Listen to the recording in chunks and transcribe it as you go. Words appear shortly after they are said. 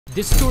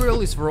This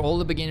tutorial is for all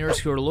the beginners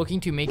who are looking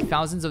to make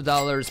thousands of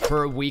dollars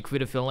per week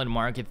with affiliate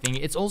marketing.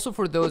 It's also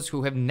for those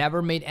who have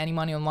never made any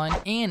money online,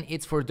 and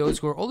it's for those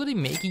who are already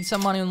making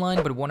some money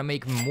online but want to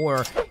make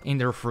more in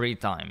their free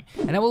time.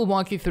 And I will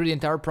walk you through the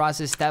entire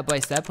process step by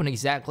step on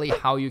exactly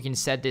how you can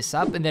set this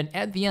up, and then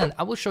at the end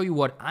I will show you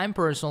what I'm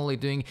personally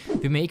doing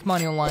to make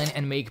money online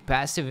and make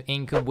passive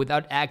income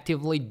without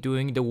actively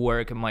doing the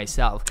work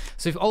myself.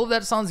 So if all of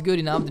that sounds good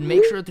enough, then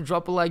make sure to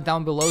drop a like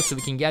down below so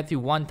we can get to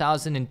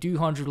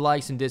 1,200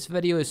 likes in this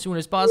video as soon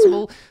as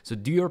possible. So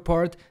do your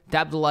part,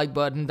 tap the like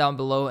button down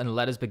below, and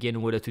let us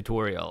begin with a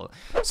tutorial.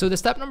 So the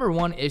step number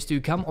one is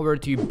to come over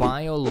to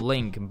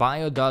bio.link,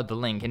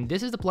 and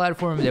this is the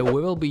platform that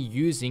we will be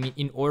using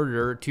in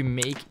order to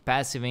make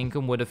passive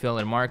income with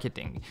affiliate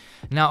marketing.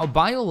 Now,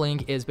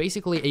 BioLink is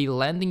basically a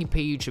landing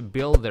page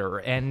builder,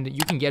 and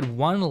you can get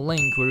one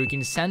link where you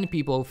can send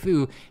people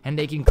through and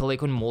they can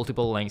click on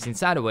multiple links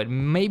inside of it.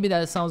 Maybe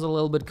that sounds a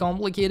little bit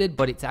complicated,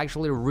 but it's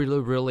actually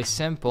really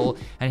simple,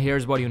 and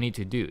here's what you need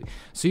to do.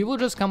 So you will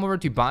just come over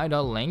to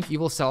bio.link, you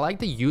will select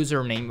the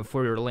username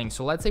for your link.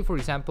 So let's say, for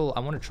example, I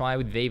want to try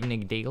with Dave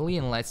Nick Daily,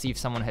 and let's see if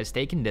someone has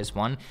taken this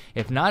one.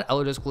 If not,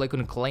 I'll just click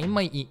on claim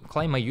my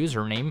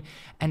username,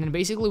 and then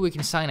basically we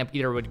can sign up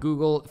either with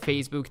Google,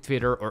 Facebook,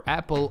 Twitter, or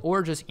Apple,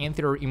 or just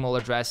enter your email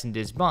address in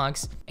this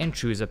box and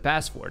choose a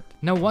password.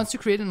 Now, once you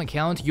create an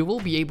account, you will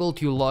be able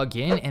to log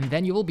in, and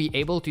then you will be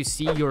able to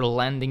see your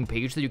landing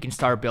page that you can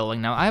start building.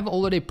 Now, I have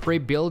already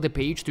pre-built a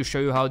page to show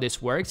you how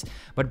this works,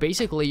 but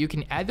basically you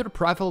can add your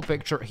profile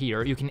picture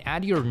here, you can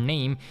add your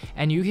name,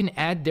 and you can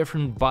add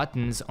different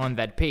buttons on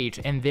that page,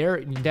 and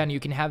then you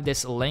can have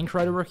this link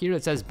right over here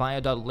that says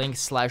bio.link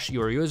 /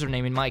 your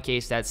username. In my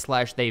case, that's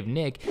 / Dave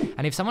Nick,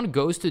 and if someone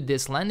goes to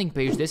this landing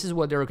page, this is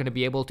what they're going to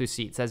be able to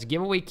see. It says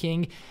giveaway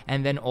king,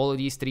 and then all of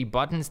these three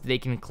buttons they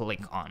can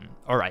click on.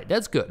 All right,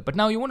 that's good, but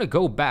now you want to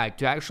go back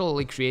to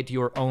actually create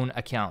your own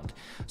account.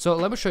 So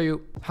let me show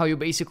you how you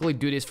basically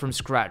do this from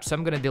scratch. So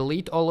I'm going to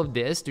delete all of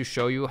this to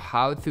show you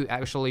how to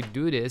actually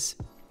do this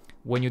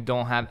when you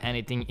don't have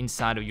anything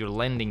inside of your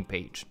landing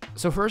page.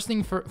 So first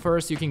thing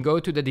first, you can go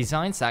to the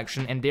design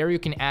section, and there you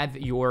can add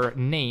your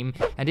name,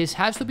 and this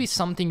has to be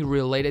something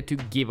related to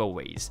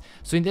giveaways.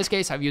 So in this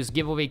case, I've used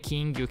giveaway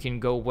king. You can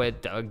go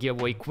with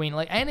giveaway queen,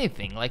 like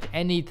anything, like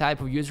any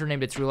type of username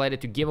that's related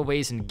to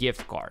giveaways and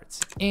gift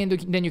cards. And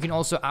then you can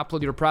also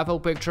upload your profile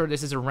picture.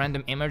 This is a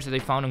random image that I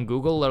found on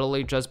Google,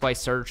 literally just by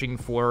searching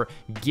for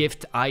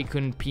gift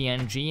icon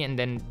PNG, and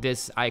then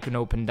this icon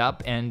opened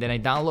up, and then I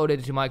downloaded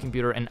it to my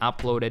computer and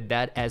uploaded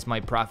that as my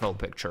profile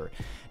picture.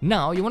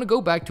 Now you want to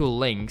go back to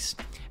links,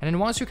 and then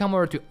once you come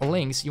over to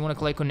links, you want to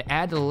click on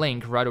add a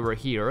link right over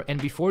here,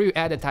 and before you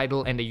add a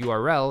title and the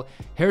URL,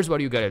 here's what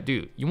you gotta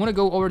do. You want to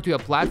go over to a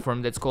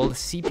platform that's called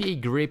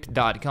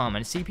cpagrip.com,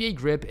 and CPA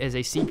Grip is a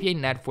CPA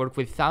network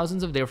with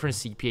thousands of different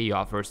CPA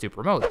offers to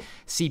promote.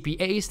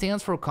 CPA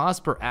stands for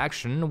cost per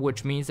action,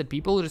 which means that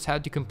people just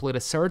have to complete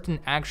a certain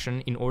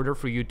action in order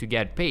for you to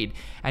get paid,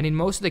 and in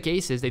most of the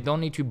cases they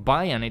don't need to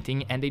buy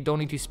anything and they don't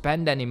need to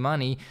spend any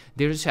money.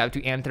 They just have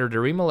to enter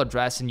their email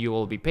address and you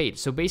will be paid.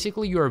 So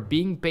basically you are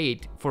being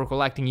paid for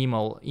collecting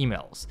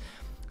emails.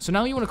 So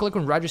now you want to click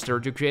on register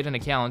to create an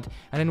account,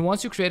 and then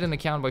once you create an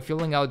account by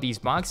filling out these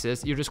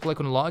boxes, you just click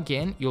on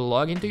login. You'll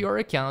log into your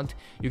account.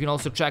 You can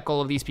also check all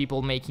of these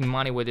people making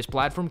money with this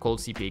platform called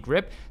CPA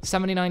Grip.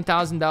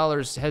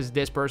 $79,000 has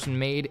this person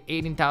made,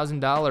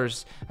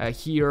 $18,000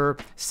 here,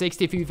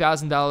 $62,000,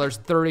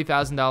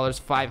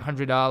 $30,000,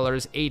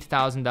 $500,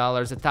 $8,000,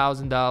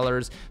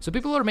 $1,000. So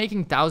people are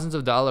making thousands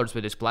of dollars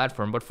with this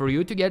platform, but for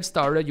you to get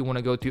started, you want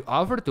to go to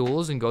offer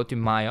tools and go to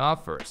my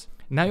offers.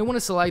 Now you want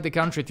to select the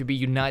country to be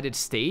United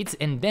States,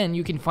 and then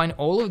you can find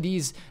all of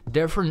these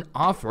different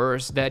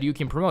offers that you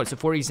can promote. So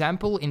for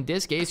example, in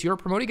this case, you're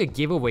promoting a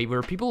giveaway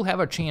where people have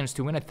a chance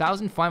to win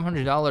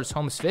 $1,500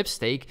 home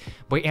sweepstake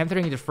by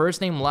entering their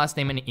first name, last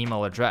name, and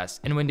email address.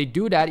 And when they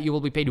do that, you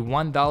will be paid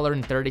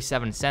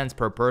 $1.37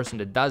 per person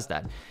that does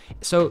that.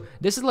 So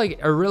this is like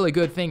a really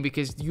good thing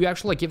because you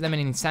actually give them an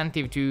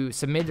incentive to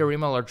submit their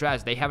email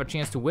address. They have a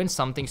chance to win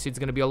something, so it's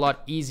going to be a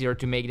lot easier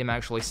to make them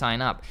actually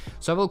sign up.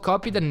 So I will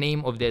copy the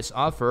name of this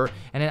offer,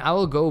 and then I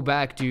will go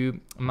back to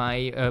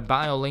my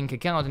BioLink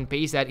account and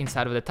paste that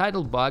inside of the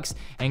title box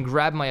and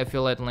grab my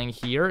affiliate link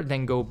here,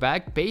 then go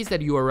back, paste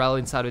that URL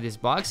inside of this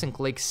box and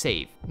click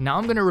save. Now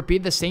I'm gonna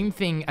repeat the same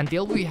thing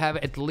until we have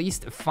at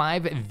least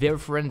 5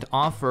 different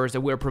offers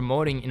that we're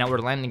promoting in our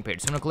landing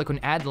page. So I'm gonna click on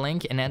add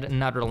link and add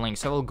another link.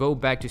 So I will go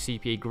back to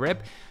CPA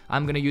Grip.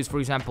 I'm gonna use, for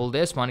example,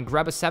 this one,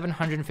 grab a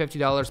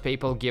 $750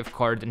 PayPal gift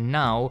card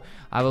now.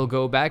 I will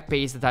go back,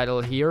 paste the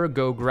title here,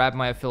 go grab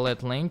my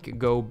affiliate link,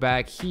 go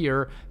back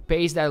here,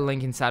 paste that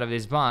link inside of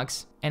this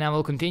box, and I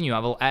will continue. I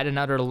will add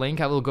another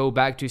link. I will go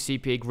back to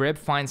CPA Grip,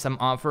 find some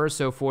offers.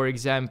 So for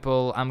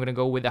example, I'm gonna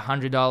go with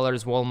 $100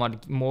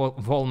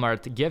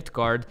 Walmart gift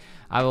card.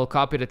 I will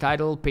copy the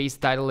title,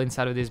 paste the title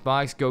inside of this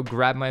box, go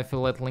grab my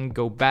affiliate link,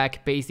 go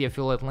back, paste the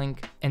affiliate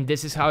link, and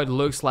this is how it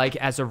looks like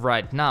as of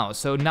right now.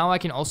 So now I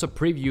can also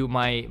preview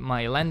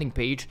my landing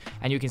page,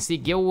 and you can see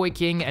Giveaway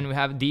King, and we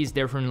have these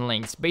different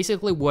links.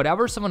 Basically,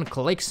 whatever someone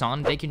clicks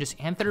on, they can just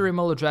enter their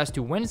email address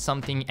to win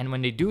something, and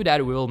when they do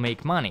that, we will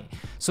make money.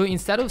 So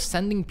instead of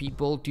sending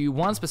people to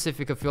one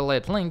specific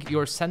affiliate link,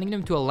 you're sending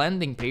them to a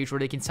landing page where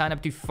they can sign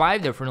up to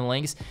 5 different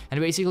links, and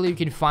basically you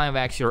can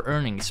 5x your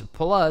earnings.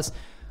 Plus,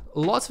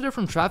 lots of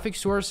different traffic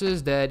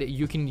sources that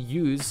you can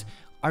use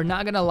are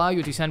not going to allow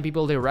you to send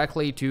people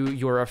directly to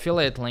your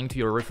affiliate link, to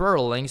your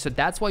referral link. So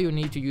that's why you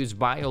need to use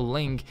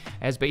BioLink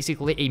as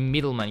basically a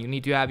middleman. You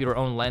need to have your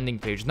own landing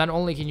page. Not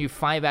only can you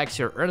 5x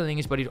your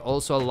earnings, but it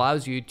also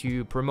allows you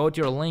to promote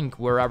your link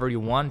wherever you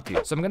want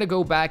to. So I'm going to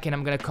go back and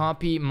I'm going to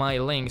copy my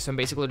link. So I'm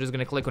basically just going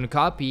to click on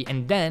copy,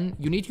 and then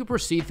you need to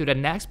proceed to the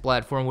next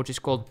platform, which is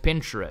called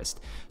Pinterest.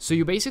 So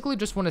you basically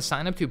just want to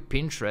sign up to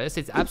Pinterest.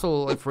 It's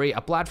absolutely free. A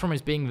platform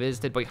is being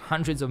visited by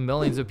hundreds of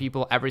millions of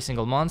people every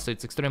single month, so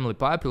it's extremely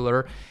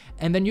popular.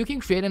 And then you can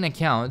create an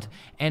account,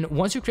 and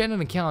once you create an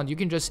account, you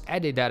can just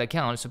edit that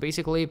account. So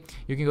basically,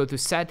 you can go to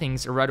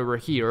settings right over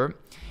here,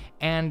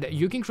 and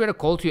you can create a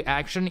call to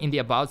action in the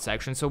about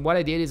section. So what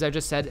I did is I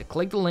just said,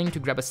 click the link to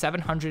grab a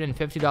 $750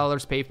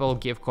 PayPal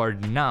gift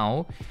card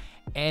now,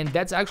 and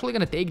that's actually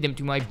gonna take them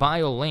to my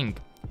bio link.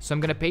 So I'm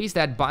gonna paste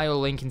that bio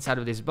link inside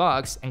of this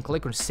box and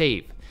click on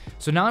save.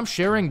 So now I'm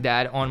sharing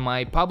that on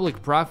my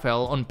public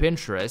profile on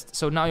Pinterest.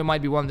 So now you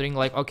might be wondering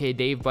like, okay,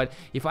 Dave, but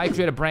if I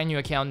create a brand new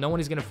account, no one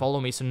is gonna follow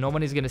me, so no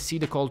one is gonna see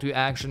the call to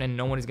action and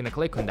no one is gonna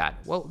click on that.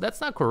 Well,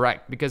 that's not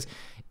correct, because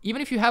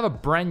even if you have a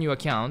brand new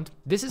account,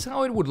 this is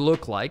how it would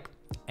look like.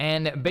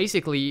 And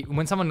basically,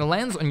 when someone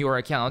lands on your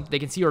account, they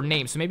can see your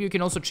name. So maybe you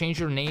can also change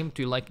your name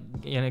to like,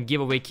 you know,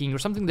 Giveaway King or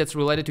something that's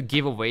related to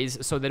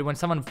giveaways, so that when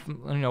someone,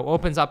 you know,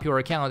 opens up your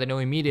account, they know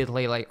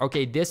immediately like,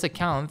 okay, this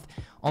account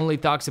only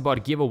talks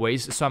about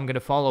giveaways, so I'm gonna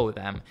follow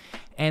them.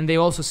 And they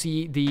also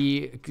see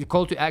the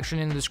call to action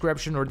in the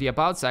description or the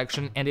about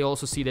section, and they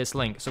also see this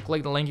link. So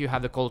click the link, you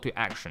have the call to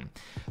action.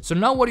 So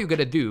now what you're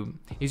gonna do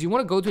is you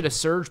wanna go to the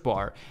search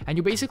bar, and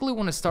you basically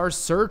wanna start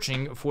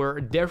searching for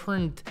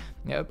different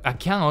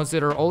accounts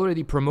that are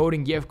already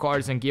promoting gift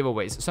cards and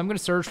giveaways. So I'm gonna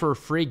search for a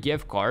free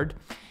gift card,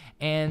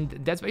 and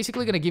that's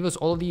basically gonna give us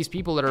all of these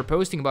people that are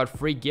posting about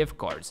free gift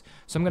cards.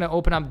 So I'm gonna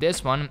open up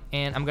this one,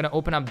 and I'm gonna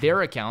open up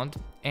their account,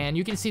 and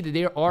you can see that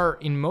they are,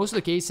 in most of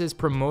the cases,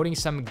 promoting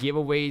some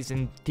giveaways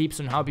and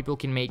tips on how people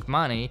can make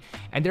money,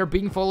 and they're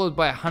being followed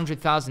by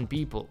 100,000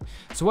 people.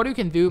 So what you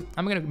can do,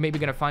 I'm maybe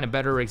gonna find a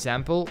better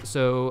example.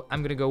 So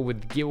I'm gonna go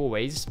with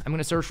giveaways. I'm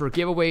gonna search for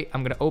giveaway.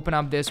 I'm gonna open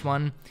up this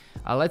one.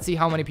 Let's see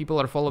how many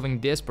people are following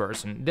this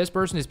person. This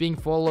person is being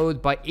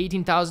followed by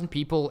 18,000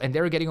 people, and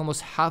they're getting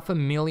almost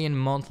 500,000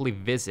 monthly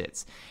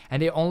visits,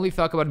 and they only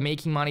talk about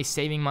making money,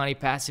 saving money,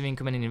 passive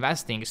income, and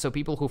investing. So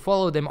people who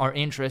follow them are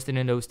interested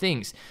in those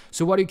things.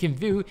 So what you can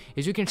do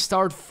is you can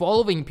start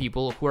following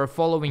people who are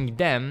following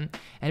them,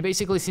 and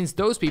basically, since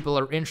those people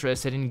are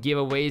interested in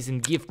giveaways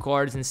and gift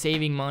cards and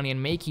saving money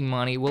and making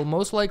money, will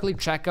most likely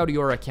check out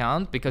your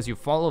account because you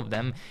follow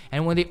them.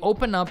 And when they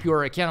open up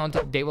your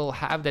account, they will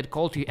have that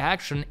call to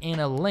action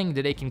in a link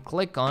that they can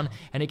click on,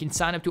 and they can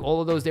sign up to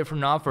all of those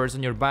different offers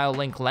on your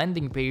BioLink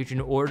landing page in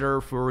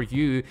order for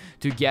you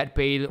to get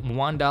paid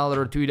 $1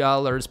 or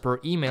 $2 per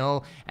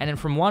email. And then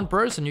from one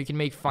person, you can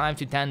make $5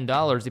 to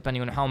 $10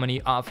 depending on how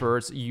many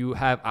offers you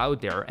have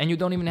out there, and you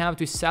don't even have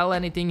to sell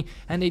anything,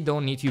 and they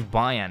don't need to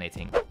buy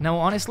anything. Now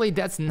honestly,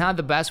 that's not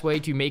the best way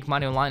to make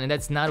money online, and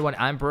that's not what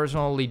I'm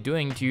personally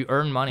doing to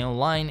earn money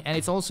online, and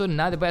it's also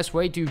not the best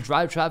way to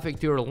drive traffic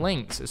to your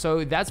links.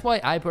 So that's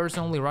why I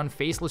personally run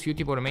faceless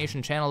YouTube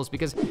automation channels,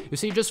 because you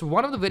see, just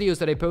one of the videos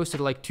that I posted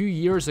like 2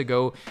 years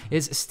ago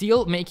is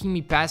still making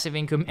me passive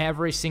income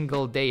every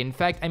single day. In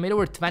fact, I made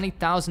over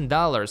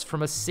 $20,000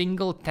 from a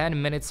single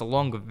 10 minutes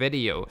long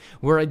video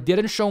where I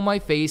didn't show my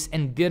face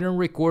and didn't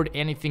record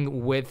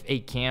anything with a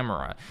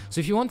camera. So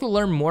if you want to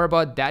learn more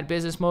about that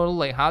business model,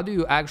 like how do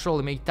you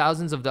actually make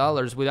thousands of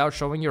dollars without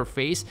showing your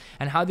face,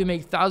 and how do you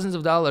make thousands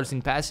of dollars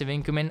in passive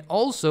income, and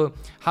also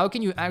how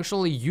can you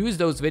actually use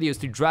those videos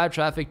to drive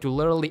traffic to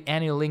literally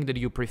any link that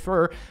you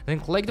prefer, then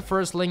click the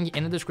first link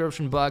in the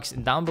description box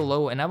down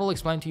below, and I will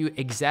explain to you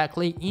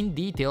exactly in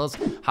details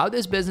how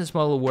this business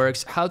model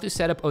works, how to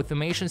set up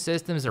automation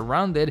systems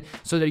around it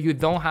so that you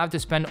don't have to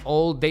spend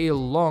all day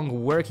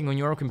long working on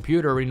your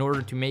computer in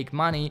order to make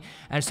money,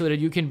 and so that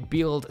you can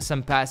build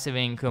some passive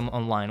income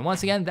online.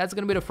 Once again, that's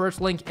gonna be the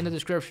first link in the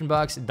description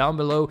box down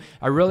below.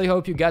 I really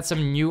hope you got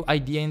some new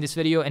idea in this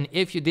video, and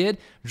if you did,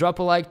 drop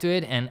a like to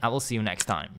it, and I will see you next time.